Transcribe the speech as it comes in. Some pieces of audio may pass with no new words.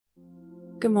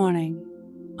Good morning.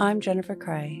 I'm Jennifer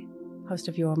Cray, host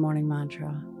of Your Morning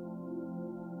Mantra.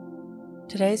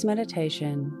 Today's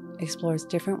meditation explores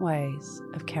different ways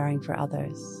of caring for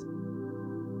others.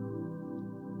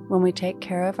 When we take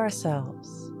care of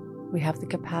ourselves, we have the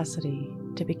capacity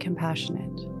to be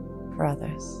compassionate for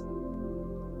others.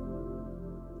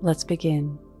 Let's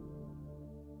begin.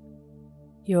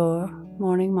 Your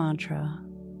morning mantra: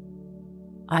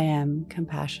 I am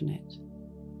compassionate.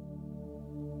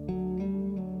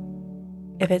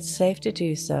 If it's safe to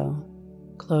do so,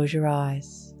 close your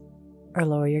eyes or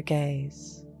lower your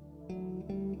gaze.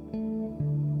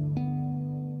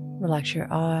 Relax your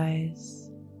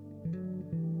eyes,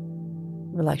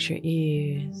 relax your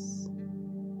ears,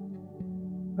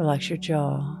 relax your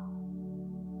jaw.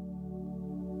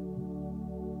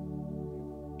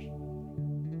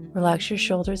 Relax your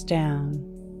shoulders down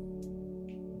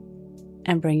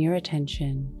and bring your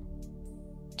attention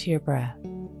to your breath.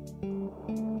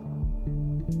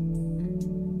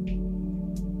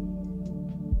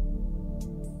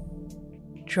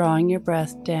 Drawing your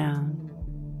breath down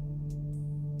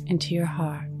into your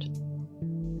heart.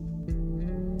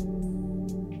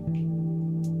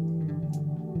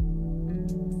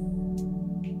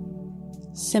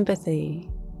 Sympathy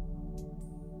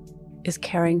is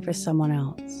caring for someone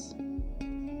else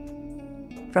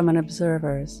from an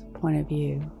observer's point of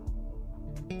view,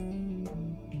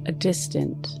 a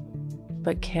distant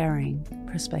but caring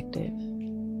perspective.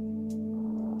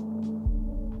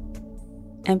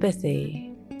 Empathy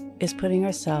is putting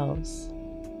ourselves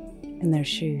in their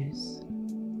shoes,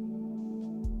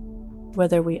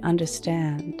 whether we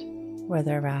understand where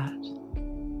they're at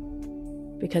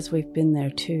because we've been there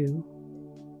too,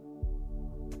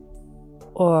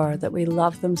 or that we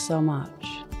love them so much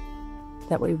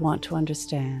that we want to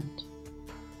understand.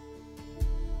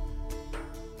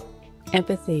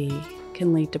 Empathy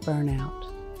can lead to burnout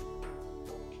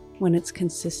when it's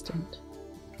consistent,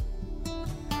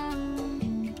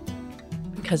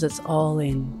 because it's all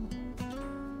in,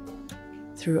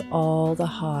 through all the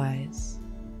highs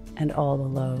and all the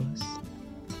lows.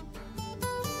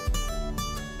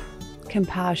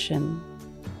 Compassion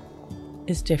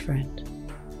is different.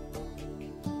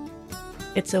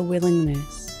 It's a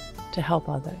willingness to help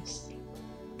others,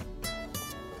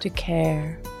 to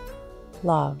care,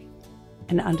 love,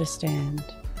 and understand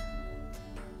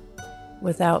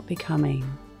without becoming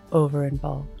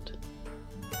over-involved.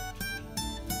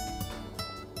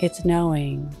 It's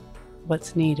knowing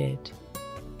what's needed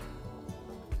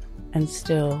and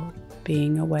still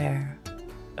being aware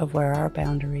of where our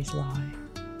boundaries lie.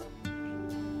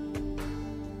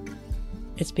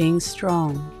 It's being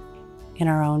strong in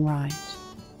our own right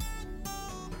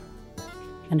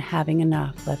and having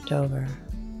enough left over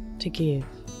to give.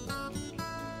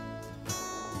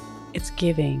 It's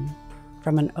giving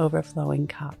from an overflowing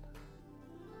cup.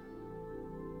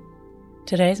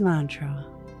 Today's mantra: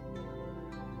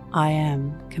 I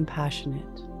am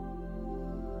compassionate.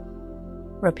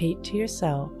 Repeat to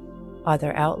yourself,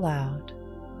 either out loud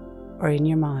or in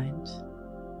your mind: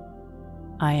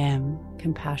 I am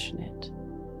compassionate.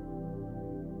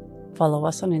 Follow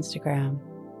us on Instagram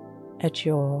at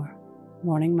Your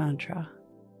Morning Mantra.